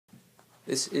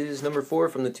This is number 4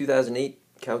 from the 2008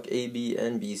 Calc AB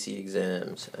and BC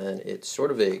exams, and it's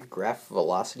sort of a graph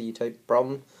velocity type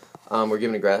problem. We're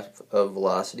given a graph of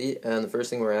velocity, and the first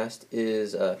thing we're asked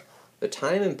is the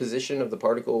time and position of the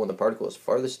particle when the particle is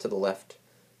farthest to the left.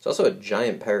 It's also a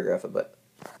giant paragraph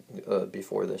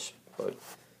before this, but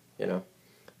you know.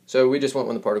 So we just want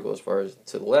when the particle is farthest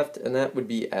to the left, and that would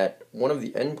be at one of the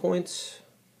endpoints,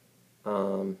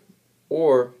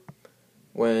 or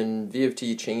when v of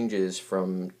t changes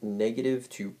from negative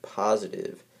to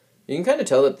positive. You can kind of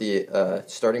tell that the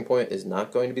starting point is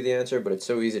not going to be the answer, but it's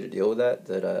so easy to deal with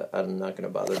that I'm not going to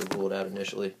bother to rule it out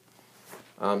initially.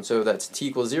 So that's t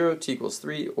equals 0, t equals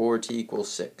 3, or t equals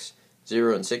 6.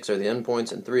 0 and 6 are the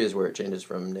endpoints, and 3 is where it changes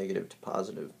from negative to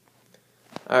positive.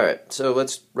 Alright, so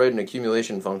let's write an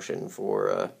accumulation function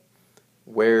for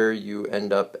where you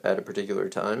end up at a particular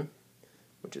time,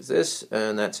 which is this,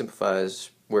 and that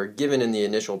simplifies. We're given in the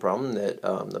initial problem that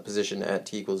the position at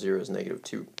t equals 0 is negative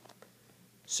 2.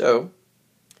 So,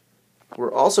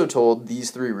 we're also told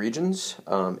these three regions,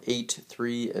 8,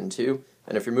 3, and 2,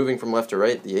 and if you're moving from left to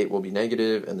right, the 8 will be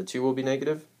negative and the 2 will be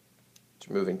negative. It's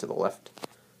moving to the left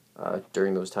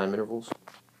during those time intervals.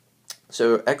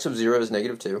 So, x of 0 is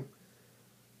negative 2.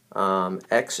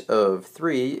 X of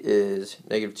 3 is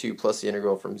negative 2 plus the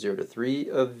integral from 0 to 3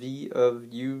 of v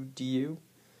of u du.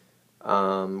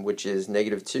 Which is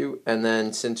negative 2, and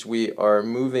then since we are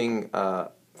moving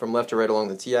from left to right along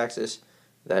the t-axis,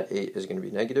 that 8 is going to be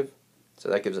negative, so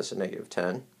that gives us a negative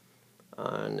 10.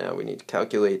 Now we need to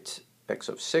calculate x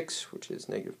of 6, which is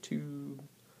negative 2,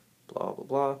 blah blah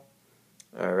blah.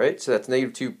 Alright, so that's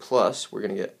negative 2 plus, we're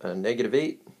going to get a negative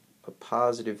 8, a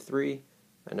positive 3,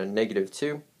 and a negative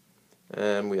 2,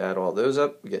 and we add all those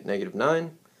up, we get negative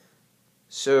 9.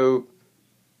 So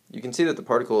you can see that the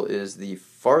particle is the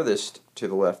farthest to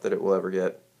the left that it will ever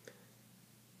get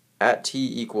at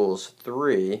t equals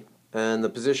 3, and the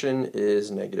position is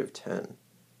negative 10.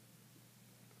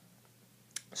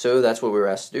 So that's what we were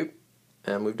asked to do,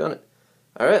 and we've done it.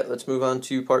 Alright, let's move on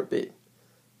to part B.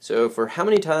 So for how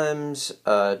many times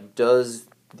does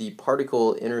the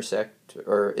particle intersect,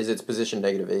 or is its position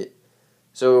negative 8?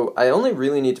 So I only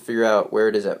really need to figure out where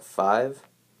it is at 5.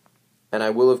 And I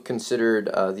will have considered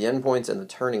the endpoints and the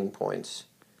turning points.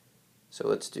 So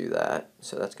let's do that.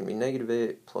 So that's going to be negative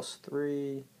 8 plus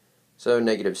 3, so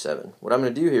negative 7. What I'm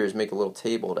going to do here is make a little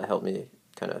table to help me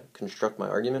kind of construct my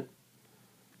argument.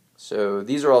 So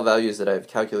these are all values that I've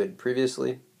calculated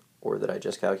previously, or that I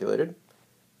just calculated.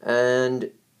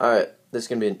 And, alright, this is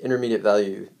going to be an intermediate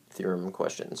value theorem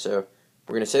question. So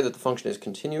we're going to say that the function is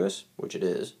continuous, which it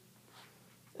is,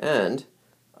 and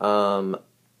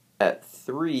at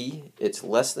 3, it's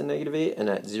less than negative 8, and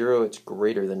at 0, it's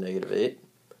greater than negative 8.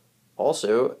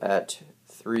 Also, at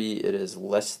 3, it is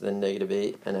less than negative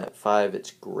 8, and at 5,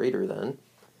 it's greater than.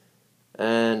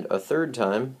 And a third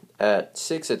time, at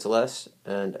 6, it's less,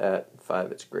 and at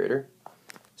 5, it's greater.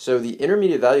 So the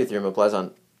intermediate value theorem applies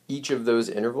on each of those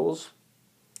intervals.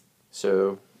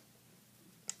 So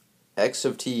x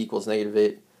of t equals negative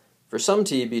 8 for some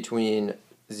t between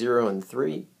 0 and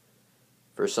 3,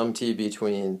 for some t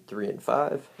between 3 and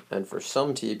 5, and for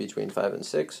some t between 5 and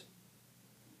 6.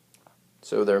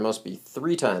 So there must be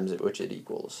 3 times at which it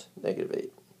equals negative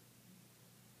 8.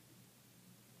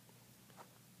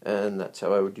 And that's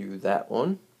how I would do that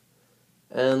one.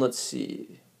 And let's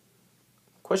see.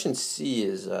 Question C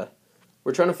is,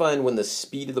 we're trying to find when the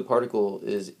speed of the particle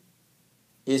is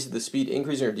the speed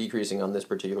increasing or decreasing on this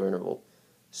particular interval.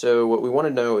 So what we want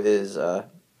to know is,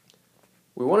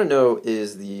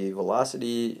 is the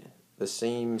velocity the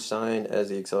same sign as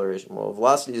the acceleration? Well,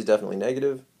 velocity is definitely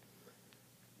negative,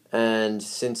 and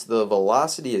since the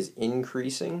velocity is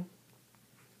increasing,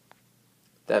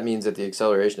 that means that the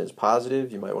acceleration is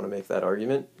positive. You might want to make that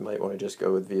argument. You might want to just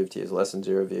go with v of t is less than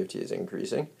 0, v of t is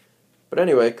increasing. But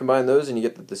anyway, combine those and you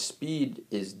get that the speed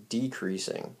is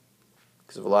decreasing,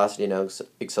 because velocity and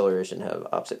acceleration have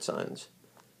opposite signs.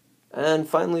 And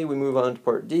finally, we move on to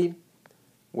part D,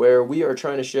 where we are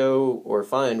trying to show or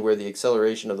find where the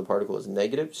acceleration of the particle is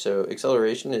negative. So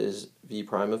acceleration is v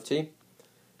prime of t,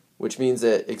 which means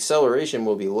that acceleration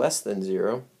will be less than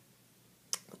 0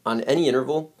 on any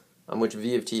interval on which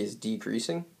v of t is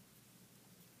decreasing.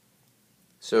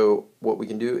 So what we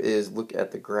can do is look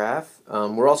at the graph.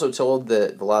 We're also told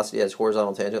that velocity has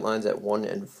horizontal tangent lines at 1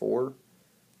 and 4,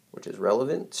 which is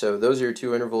relevant. So those are your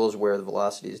two intervals where the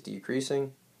velocity is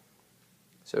decreasing.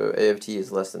 So a of t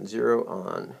is less than 0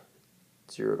 on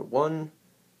 0 to 1,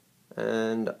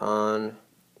 and on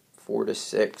 4 to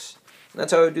 6. And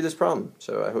that's how I would do this problem.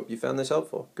 So I hope you found this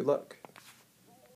helpful. Good luck.